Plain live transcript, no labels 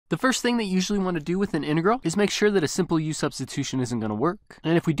The first thing that you usually want to do with an integral is make sure that a simple u substitution isn't going to work.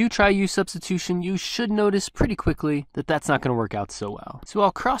 And if we do try u substitution, you should notice pretty quickly that that's not going to work out so well. So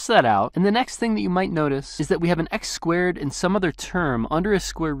I'll cross that out. And the next thing that you might notice is that we have an x squared and some other term under a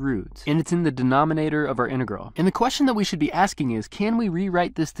square root, and it's in the denominator of our integral. And the question that we should be asking is, can we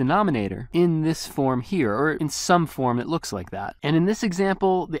rewrite this denominator in this form here, or in some form that looks like that? And in this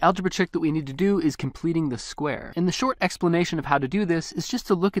example, the algebra trick that we need to do is completing the square. And the short explanation of how to do this is just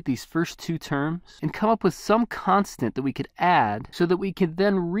to look at these first two terms and come up with some constant that we could add so that we could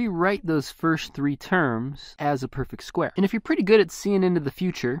then rewrite those first three terms as a perfect square. And if you're pretty good at seeing into the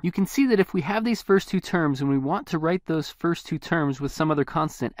future, you can see that if we have these first two terms and we want to write those first two terms with some other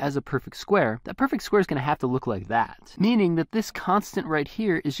constant as a perfect square, that perfect square is going to have to look like that. Meaning that this constant right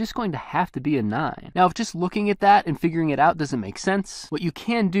here is just going to have to be a 9. Now, if just looking at that and figuring it out doesn't make sense, what you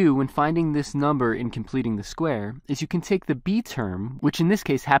can do when finding this number in completing the square is you can take the b term, which in this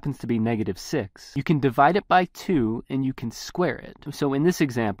case happens to be -6. You can divide it by 2 and you can square it. So in this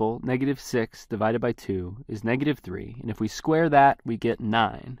example, -6 divided by 2 is -3. And if we square that, we get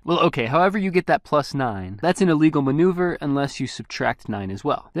 9. Well, okay, however you get that +9, that's an illegal maneuver unless you subtract 9 as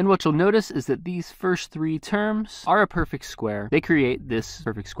well. Then what you'll notice is that these first three terms are a perfect square. They create this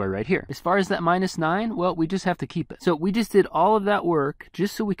perfect square right here. As far as that -9, well, we just have to keep it. So we just did all of that work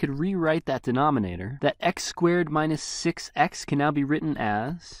just so we could rewrite that denominator. That x squared minus 6x can now be written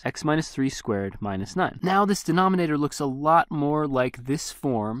as x minus 3 squared minus 9. Now this denominator looks a lot more like this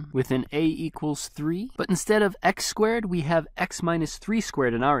form with an a equals 3, but instead of x squared, we have x minus 3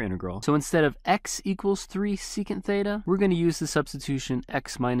 squared in our integral. So instead of x equals 3 secant theta, we're going to use the substitution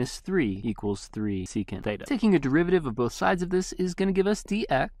x minus 3 equals 3 secant theta. Taking a derivative of both sides of this is going to give us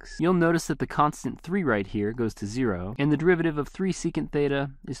dx. You'll notice that the constant 3 right here goes to 0, and the derivative of 3 secant theta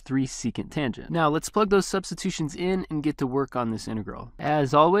is 3 secant tangent. Now let's plug those substitutions in and get to work on this integral.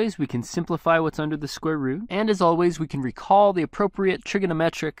 As always, we can simplify what's under the square root, and as always, we can recall the appropriate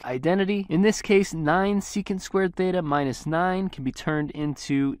trigonometric identity. In this case, 9 secant squared theta minus 9 can be turned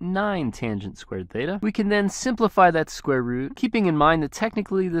into 9 tangent squared theta. We can then simplify that square root, keeping in mind that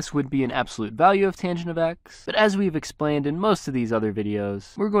technically this would be an absolute value of tangent of x, but as we've explained in most of these other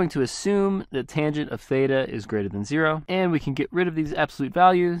videos, we're going to assume that tangent of theta is greater than 0, and we can get rid of these absolute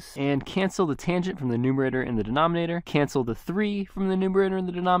values and cancel the tangent from the numerator and the denominator, cancel the 3 from the numerator and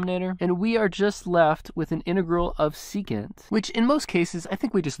the denominator, and we are just left with an integral of secant, which in most cases I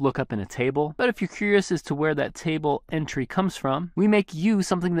think we just look up in a table, but if you're curious as to where that table entry comes from, we make u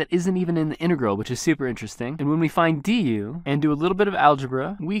something that isn't even in the integral, which is super interesting. And when we find du and do a little bit of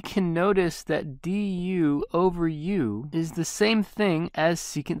algebra, we can notice that du over u is the same thing as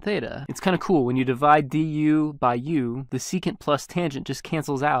secant theta. It's kind of cool. When you divide du by u, the secant plus tangent just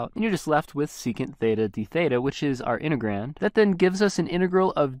cancels out, and you're just left with secant theta d theta, which is our integrand. That then gives us an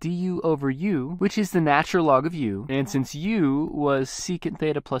integral of du over u, which is the natural log of u. And since u was secant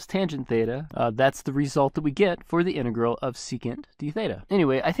theta plus tangent theta, that's the result that we get for the integral of secant d theta.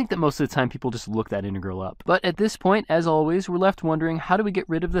 Anyway, I think that most of the time people just look that integral up. But at this point, as always, we're left wondering, how do we get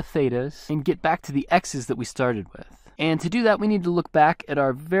rid of the thetas and get back to the x's that we started with? And to do that, we need to look back at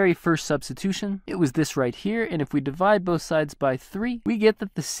our very first substitution. It was this right here, and if we divide both sides by 3, we get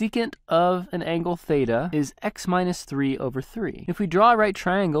that the secant of an angle theta is x minus 3 over 3. If we draw a right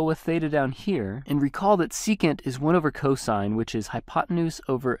triangle with theta down here, and recall that secant is 1 over cosine, which is hypotenuse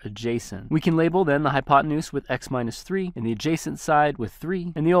over adjacent, we can label then the hypotenuse with x minus 3, and the adjacent side with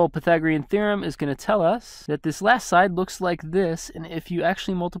 3, and the old Pythagorean theorem is going to tell us that this last side looks like this, and if you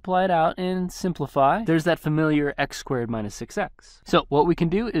actually multiply it out and simplify, there's that familiar x squared minus 6x. So what we can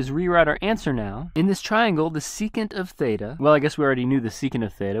do is rewrite our answer now. In this triangle, the secant of theta, well, I guess we already knew the secant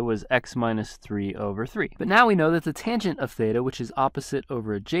of theta was x minus 3 over 3. But now we know that the tangent of theta, which is opposite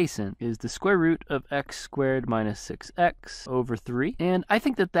over adjacent, is the square root of x squared minus 6x over 3. And I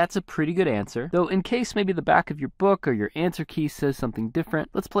think that that's a pretty good answer. Though in case maybe the back of your book or your answer key says something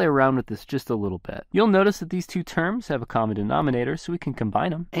different, let's play around with this just a little bit. You'll notice that these two terms have a common denominator, so we can combine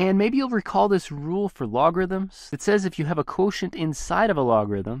them. And maybe you'll recall this rule for logarithms. It says if you have a quotient inside of a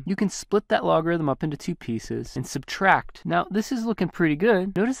logarithm, you can split that logarithm up into two pieces and subtract. Now, this is looking pretty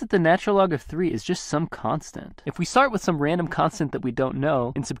good. Notice that the natural log of 3 is just some constant. If we start with some random constant that we don't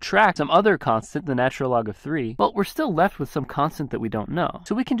know and subtract some other constant, the natural log of 3, well, we're still left with some constant that we don't know.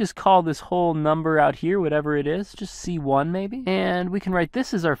 So we can just call this whole number out here, whatever it is, just C1 maybe, and we can write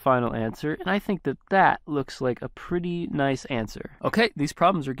this as our final answer, and I think that that looks like a pretty nice answer. Okay, these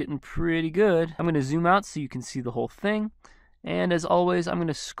problems are getting pretty good. I'm going to zoom out so you can see the whole thing. And as always, I'm going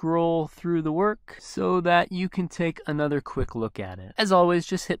to scroll through the work so that you can take another quick look at it. As always,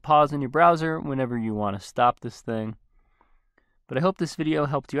 just hit pause in your browser whenever you want to stop this thing. But I hope this video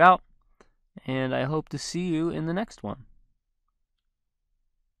helped you out, and I hope to see you in the next one.